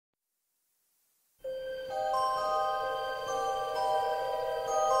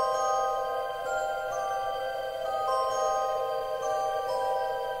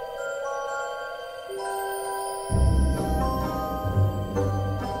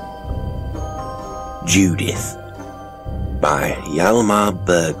Judith by Hjalmar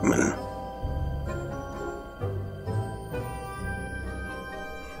Bergman.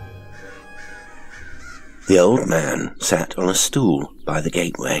 The old man sat on a stool by the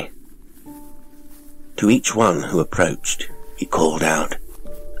gateway. To each one who approached, he called out,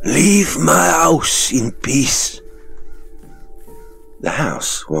 "Leave my house in peace." The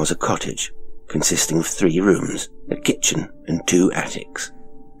house was a cottage consisting of 3 rooms, a kitchen and 2 attics.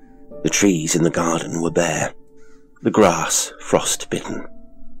 The trees in the garden were bare, the grass frost-bitten,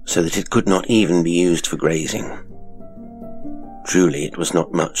 so that it could not even be used for grazing. Truly it was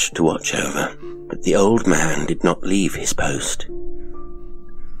not much to watch over, but the old man did not leave his post.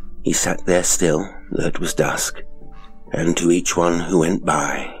 He sat there still, though it was dusk, and to each one who went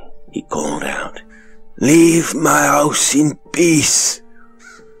by, he called out, "Leave my house in peace."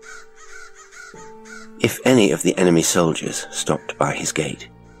 If any of the enemy soldiers stopped by his gate,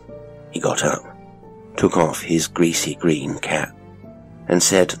 he got up, took off his greasy green cap, and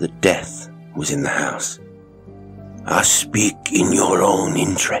said that death was in the house. "I speak in your own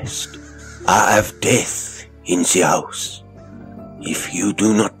interest. I have death in the house. If you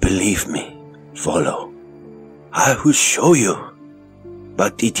do not believe me, follow. I will show you.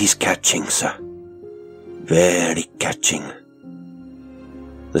 But it is catching, sir. Very catching."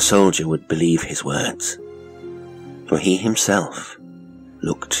 The soldier would believe his words, for he himself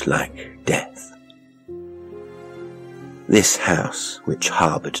looked like death. This house, which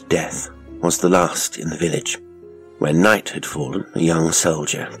harboured death, was the last in the village. When night had fallen, a young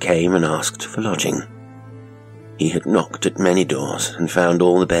soldier came and asked for lodging. He had knocked at many doors and found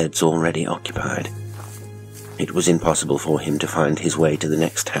all the beds already occupied. It was impossible for him to find his way to the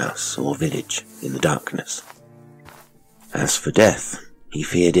next house or village in the darkness. As for death, he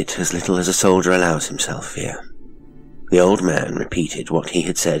feared it as little as a soldier allows himself fear. The old man repeated what he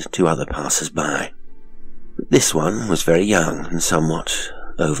had said to other passers-by. But this one was very young and somewhat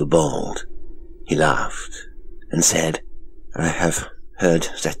overbold. He laughed and said, "I have heard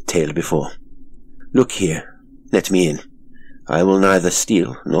that tale before. Look here, let me in. I will neither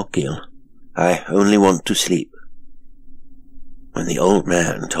steal nor kill. I only want to sleep." When the old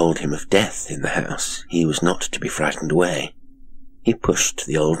man told him of death in the house, he was not to be frightened away. He pushed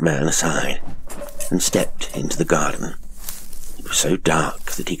the old man aside and stepped into the garden. It was so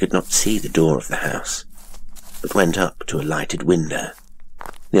dark that he could not see the door of the house, but went up to a lighted window.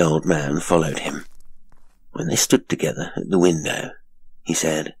 The old man followed him. When they stood together at the window, he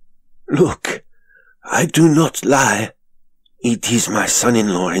said, "Look, I do not lie. It is my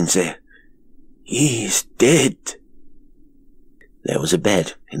son-in-law in there. He is dead." There was a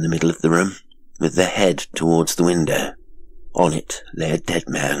bed in the middle of the room, with the head towards the window. On it lay a dead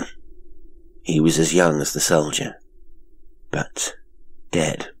man. He was as young as the soldier, but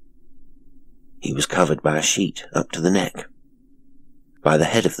dead. He was covered by a sheet up to the neck. By the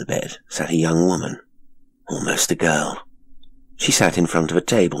head of the bed sat a young woman, almost a girl. She sat in front of a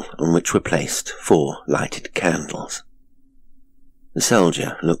table on which were placed 4 lighted candles. The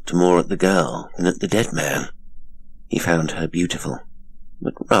soldier looked more at the girl than at the dead man. He found her beautiful,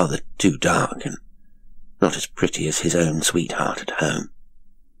 but rather too dark and not as pretty as his own sweetheart at home.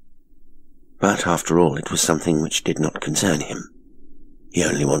 But after all, it was something which did not concern him. He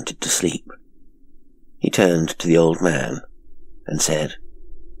only wanted to sleep. He turned to the old man and said,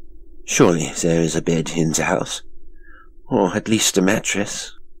 "Surely there is a bed in the house, or at least a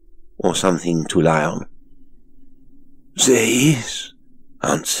mattress, or something to lie on." "There is,"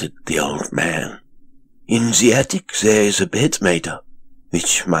 answered the old man. "In the attic there is a bed made up,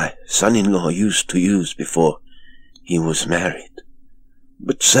 which my son-in-law used to use before he was married.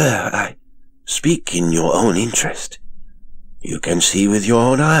 But, sir, I speak in your own interest. You can see with your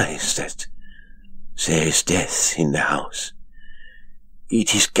own eyes that there is death in the house.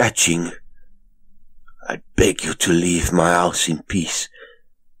 It is catching. I beg you to leave my house in peace.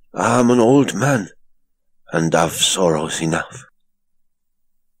 I am an old man, and have sorrows enough."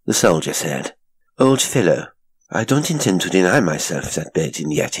 The soldier said, "Old fellow, I don't intend to deny myself that bed in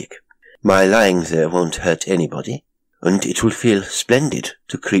the attic. My lying there won't hurt anybody, and it will feel splendid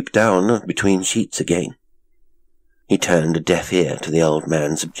to creep down between sheets again." He turned a deaf ear to the old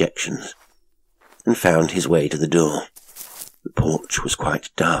man's objections, and found his way to the door. The porch was quite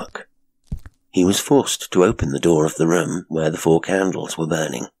dark. He was forced to open the door of the room where the 4 candles were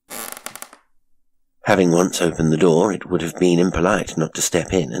burning. Having once opened the door, it would have been impolite not to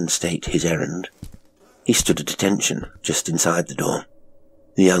step in and state his errand. He stood at attention just inside the door.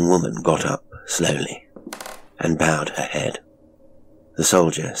 The young woman got up slowly and bowed her head. The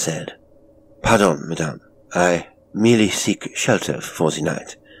soldier said, "Pardon, madame, I merely seek shelter for the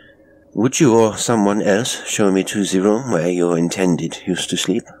night. Would you or someone else show me to the room where your intended used to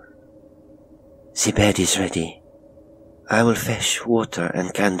sleep? The bed is ready. I will fetch water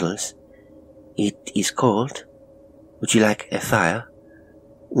and candles. It is cold. Would you like a fire?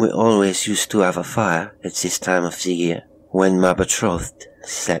 We always used to have a fire at this time of the year, when my betrothed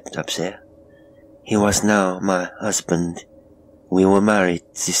slept up there. He was now my husband. We were married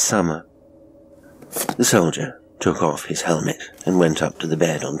this summer. The soldier took off his helmet and went up to the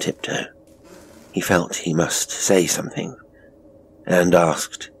bed on tiptoe. He felt he must say something, and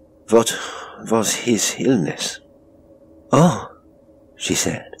asked, "What was his illness?" "Oh," she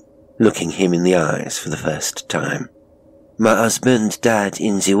said, looking him in the eyes for the first time. "My husband died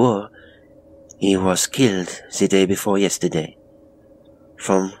in the war. He was killed the day before yesterday.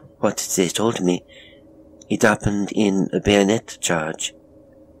 From what they told me, it happened in a bayonet charge.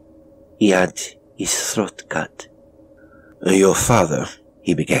 He had his throat cut." "Your father,"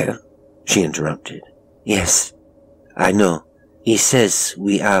 he began. She interrupted. "Yes, I know. He says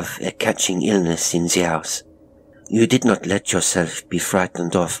we have a catching illness in the house. You did not let yourself be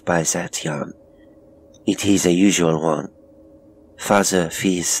frightened off by that, Jan. It is a usual one. Father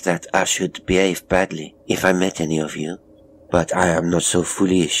fears that I should behave badly if I met any of you, but I am not so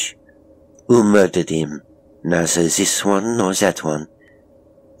foolish. Who murdered him? Neither this one nor that one.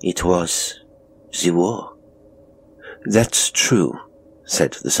 It was the war." "That's true,"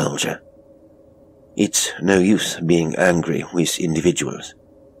 said the soldier. "It's no use being angry with individuals.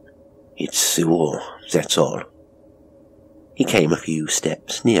 It's the war, that's all." He came a few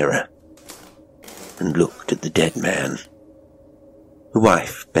steps nearer and looked at the dead man. The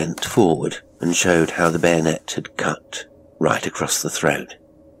wife bent forward and showed how the bayonet had cut right across the throat.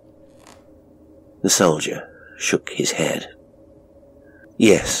 The soldier shook his head.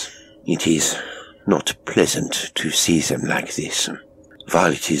 "Yes, it is not pleasant to see them like this.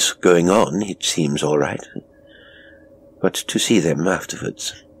 While it is going on, it seems all right. But to see them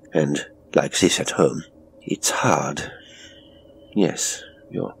afterwards, and like this at home, it's hard. Yes,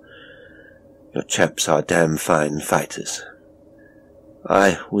 your chaps are damn fine fighters.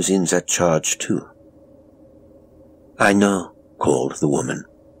 I was in that charge too." "I know," called the woman.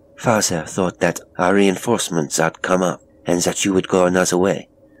 "Father thought that our reinforcements had come up, and that you would go another way.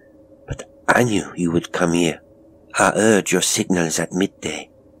 But I knew you would come here. I heard your signals at midday.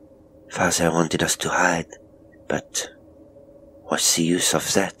 Father wanted us to hide, but what's the use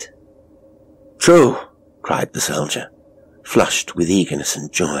of that?" "True," cried the soldier, flushed with eagerness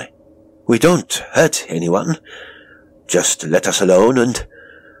and joy. "We don't hurt anyone. Just let us alone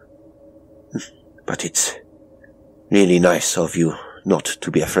But it's really nice of you not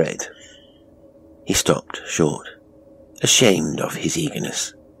to be afraid." He stopped short, ashamed of his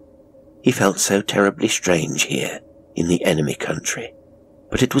eagerness. He felt so terribly strange here, in the enemy country,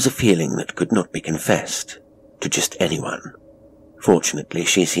 but it was a feeling that could not be confessed to just anyone. Fortunately,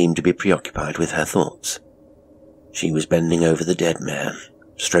 she seemed to be preoccupied with her thoughts. She was bending over the dead man,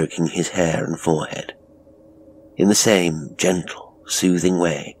 stroking his hair and forehead, in the same gentle, soothing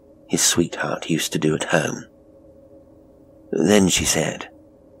way his sweetheart used to do at home. Then she said,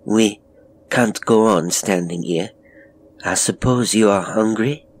 "We can't go on standing here. I suppose you are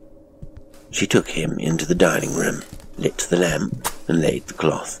hungry?" She took him into the dining room, lit the lamp, and laid the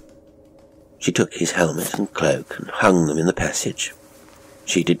cloth. She took his helmet and cloak and hung them in the passage.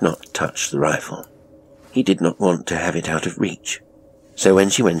 She did not touch the rifle. He did not want to have it out of reach. So when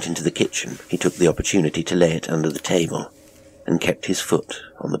she went into the kitchen, he took the opportunity to lay it under the table and kept his foot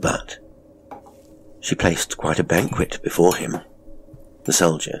on the butt. She placed quite a banquet before him. The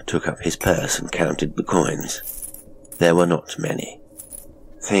soldier took up his purse and counted the coins. There were not many.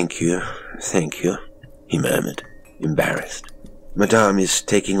 Thank you, he murmured, embarrassed. "Madame is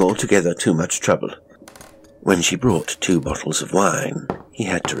taking altogether too much trouble." When she brought 2 bottles of wine, he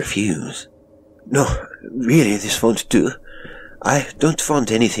had to refuse. "No, really, this won't do. I don't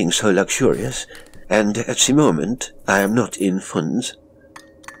want anything so luxurious, and at the moment I am not in funds."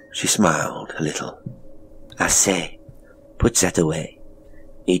 She smiled a little. "I say, put that away.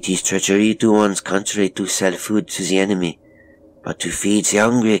 It is treachery to one's country to sell food to the enemy, but to feed the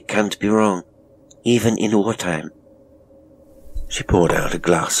hungry can't be wrong, even in wartime." She poured out a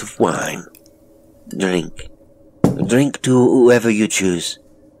glass of wine. "Drink. Drink to whoever you choose.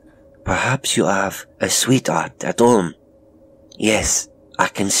 Perhaps you have a sweetheart at home. Yes, I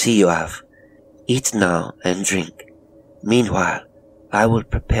can see you have. Eat now and drink. Meanwhile, I will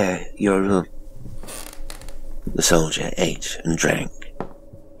prepare your room." The soldier ate and drank.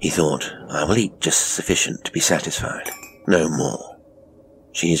 He thought, "I will eat just sufficient to be satisfied, no more.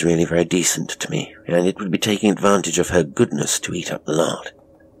 She is really very decent to me, and it would be taking advantage of her goodness to eat up the lot."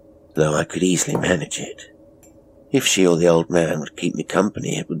 though I could easily manage it. If she or the old man would keep me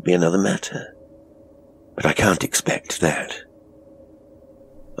company, it would be another matter. But I can't expect that.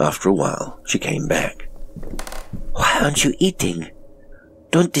 After a while, she came back. Why aren't you eating?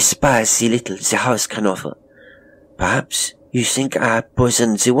 Don't despise the little the house can offer. Perhaps you think I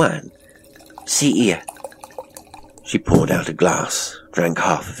poisoned the wine. See here. She poured out a glass, drank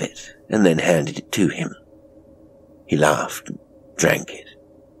half of it, and then handed it to him. He laughed and drank it.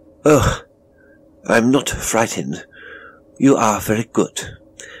 Oh, I'm not frightened. You are very good.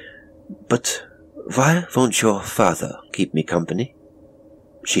 But why won't your father keep me company?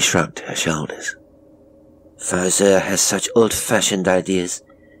 She shrugged her shoulders. Father has such old-fashioned ideas.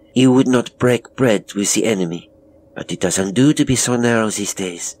 He would not break bread with the enemy. But it doesn't do to be so narrow these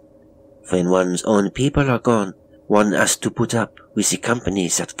days. When one's own people are gone, one has to put up with the company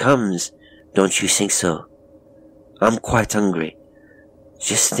that comes. Don't you think so? I'm quite hungry.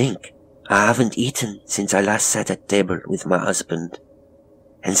 Just think, I haven't eaten since I last sat at table with my husband.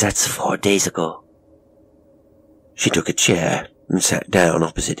 And that's 4 days ago. She took a chair and sat down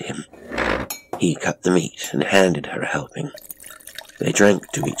opposite him. He cut the meat and handed her a helping. They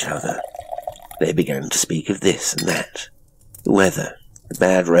drank to each other. They began to speak of this and that. The weather, the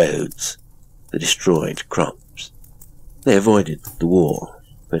bad roads, the destroyed crops. They avoided the war,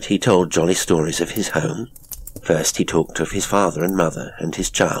 but he told jolly stories of his home. First he talked of his father and mother and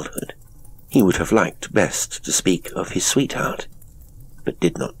his childhood. He would have liked best to speak of his sweetheart, but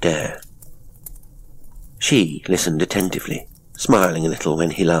did not dare. She listened attentively, smiling a little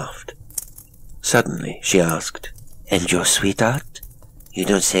when he laughed. Suddenly she asked, And your sweetheart? You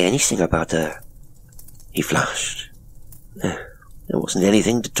don't say anything about her. He flushed. There wasn't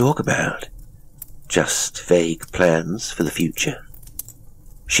anything to talk about. Just vague plans for the future.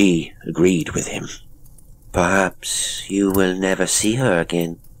 She agreed with him. Perhaps you will never see her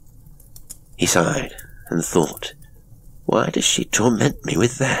again. He sighed and thought, why does she torment me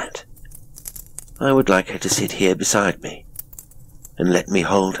with that? I would like her to sit here beside me and let me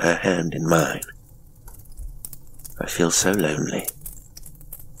hold her hand in mine. I feel so lonely.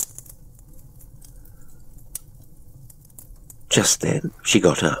 Just then she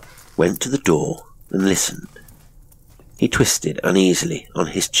got up, went to the door and listened. He twisted uneasily on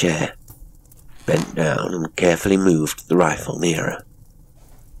his chair, bent down and carefully moved the rifle nearer.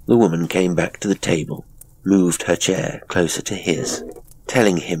 The woman came back to the table, moved her chair closer to his,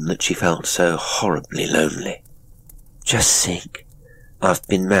 telling him that she felt so horribly lonely. Just think, I've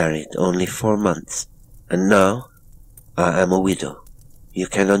been married only 4 months, and now I am a widow. You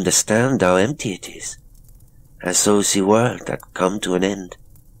can understand how empty it is. As though the world had come to an end.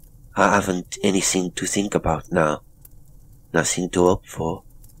 I haven't anything to think about now. Nothing to hope for.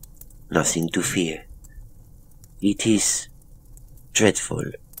 Nothing to fear. It is dreadful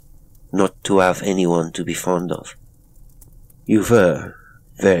not to have anyone to be fond of. You were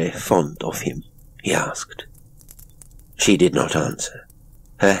very fond of him? He asked. She did not answer.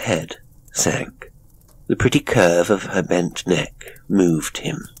 Her head sank. The pretty curve of her bent neck moved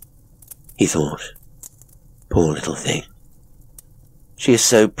him. He thought, poor little thing. She is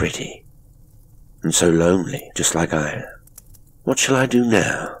so pretty, and so lonely, just like I am. What shall I do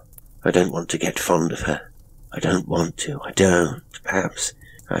now? I don't want to get fond of her. I don't want to. I don't. Perhaps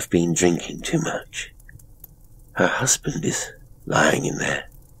I've been drinking too much. Her husband is lying in there.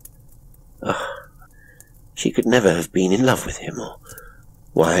 Oh, she could never have been in love with him, or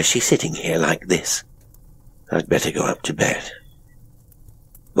why is she sitting here like this? I'd better go up to bed.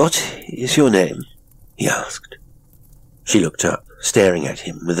 What is your name? He asked. She looked up, staring at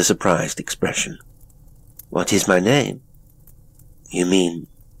him with a surprised expression. What is my name? You mean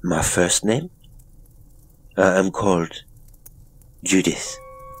my first name? I am called Judith.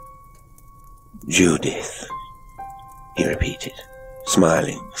 Judith, he repeated,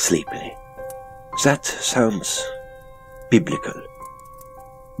 smiling sleepily. That sounds biblical,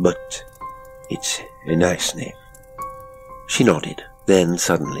 but it's a nice name. She nodded. Then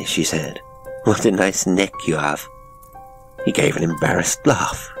suddenly she said, What a nice neck you have. He gave an embarrassed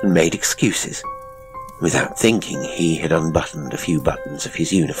laugh and made excuses. Without thinking, he had unbuttoned a few buttons of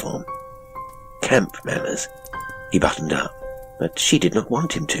his uniform. Camp manners. He buttoned up, but she did not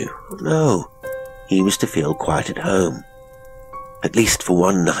want him to. No, he was to feel quite at home. At least for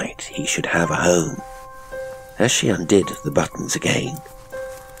one night he should have a home. As she undid the buttons again,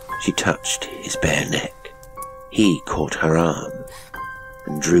 she touched his bare neck. He caught her arm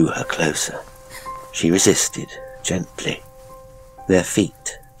and drew her closer. She resisted gently. Their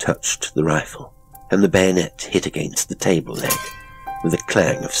feet touched the rifle, and the bayonet hit against the table leg with a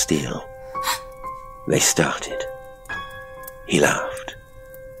clang of steel. They started. He laughed.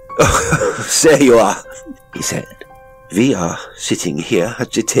 "Oh, there you are," he said. "We are sitting here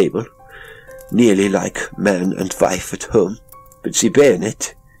at the table, nearly like man and wife at home, but the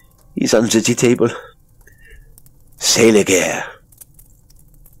bayonet is under the table. C'est la guerre."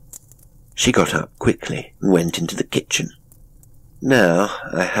 She got up quickly and went into the kitchen. "Now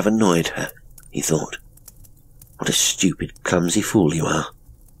I have annoyed her," he thought. "What a stupid, clumsy fool you are.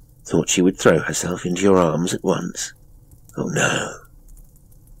 Thought she would throw herself into your arms at once. Oh no.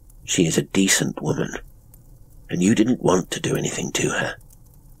 She is a decent woman, and you didn't want to do anything to her.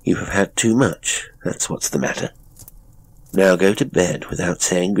 You have had too much, that's what's the matter. Now go to bed without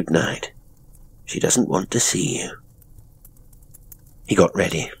saying good night. She doesn't want to see you." He got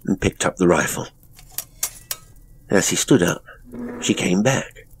ready and picked up the rifle. As he stood up, she came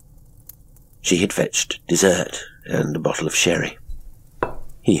back. She had fetched dessert and a bottle of sherry.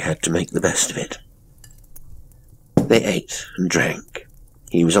 He had to make the best of it. They ate and drank.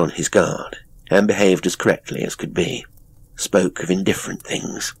 He was on his guard, and behaved as correctly as could be, spoke of indifferent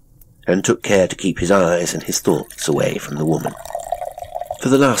things, and took care to keep his eyes and his thoughts away from the woman. For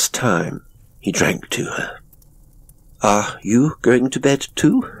the last time, he drank to her. "Are you going to bed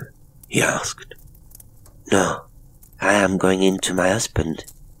too?" he asked. "No, I am going in to my husband,"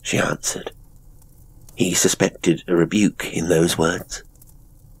 she answered. He suspected a rebuke in those words.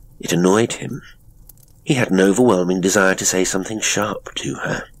 It annoyed him. He had an overwhelming desire to say something sharp to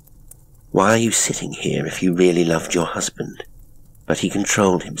her. Why are you sitting here if you really loved your husband? But he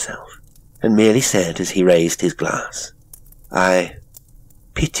controlled himself, and merely said as he raised his glass, "I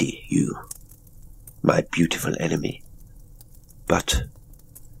pity you, my beautiful enemy. But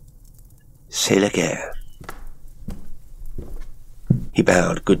c'est la guerre." He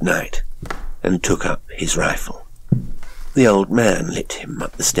bowed good night and took up his rifle. The old man lit him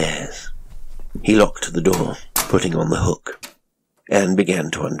up the stairs. He locked the door, putting on the hook, and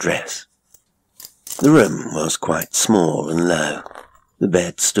began to undress. The room was quite small and low. The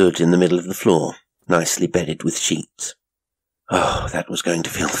bed stood in the middle of the floor, nicely bedded with sheets. Oh, that was going to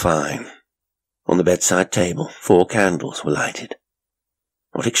feel fine. On the bedside table, 4 candles were lighted.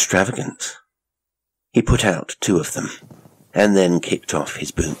 What extravagance! He put out 2 of them, and then kicked off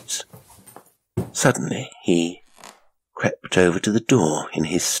his boots. Suddenly he crept over to the door in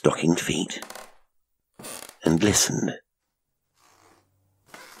his stockinged feet and listened.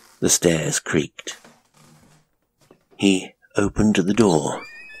 The stairs creaked. He opened the door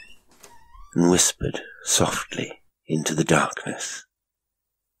and whispered softly into the darkness,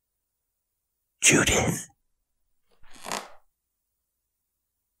 "Judith.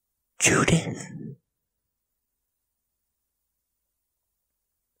 Judith."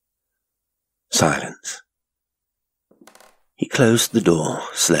 Silence. He closed the door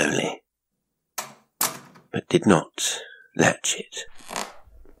slowly, but did not latch it.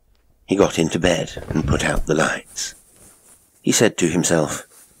 He got into bed and put out the lights. He said to himself,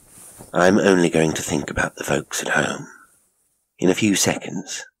 "I'm only going to think about the folks at home." In a few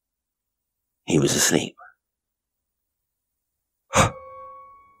seconds, he was asleep.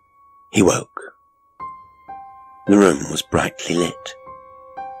 He woke. The room was brightly lit.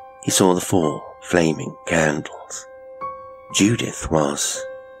 He saw the 4 flaming candles. Judith was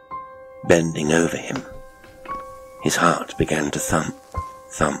bending over him. His heart began to thump,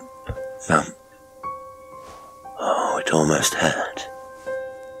 thump, thump. Oh, it almost hurt.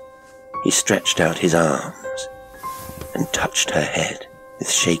 He stretched out his arms and touched her head with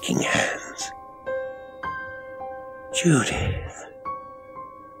shaking hands. "Judith,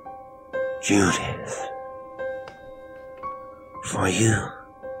 Judith, for you,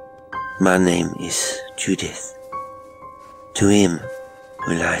 my name is Judith. To him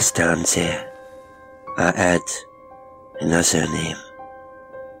will I stand there. I add another name.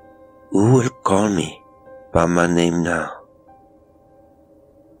 Who will call me by my name now?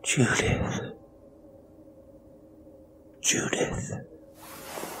 Judith, Judith."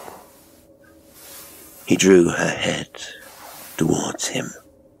 He drew her head towards him.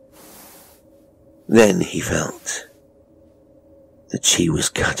 Then he felt that she was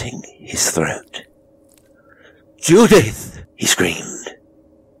cutting his throat. "Judith!" he screamed.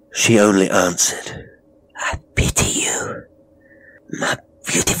 She only answered, "I pity you, my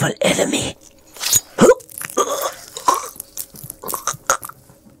beautiful enemy."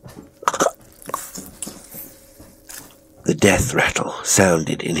 The death rattle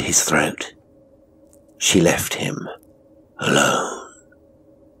sounded in his throat. She left him alone.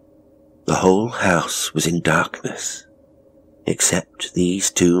 The whole house was in darkness, except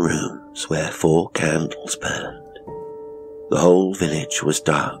these 2 rooms where 4 candles burned. The whole village was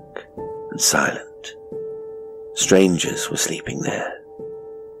dark and silent. Strangers were sleeping there.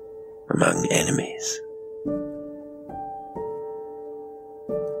 among enemies.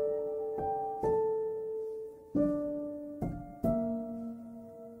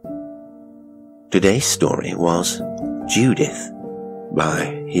 Today's story was Judith by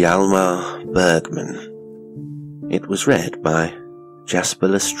Hjalmar Bergman. It was read by Jasper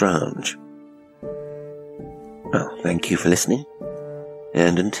Lestrange. Well, thank you for listening,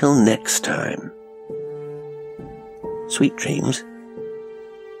 and until next time, sweet dreams.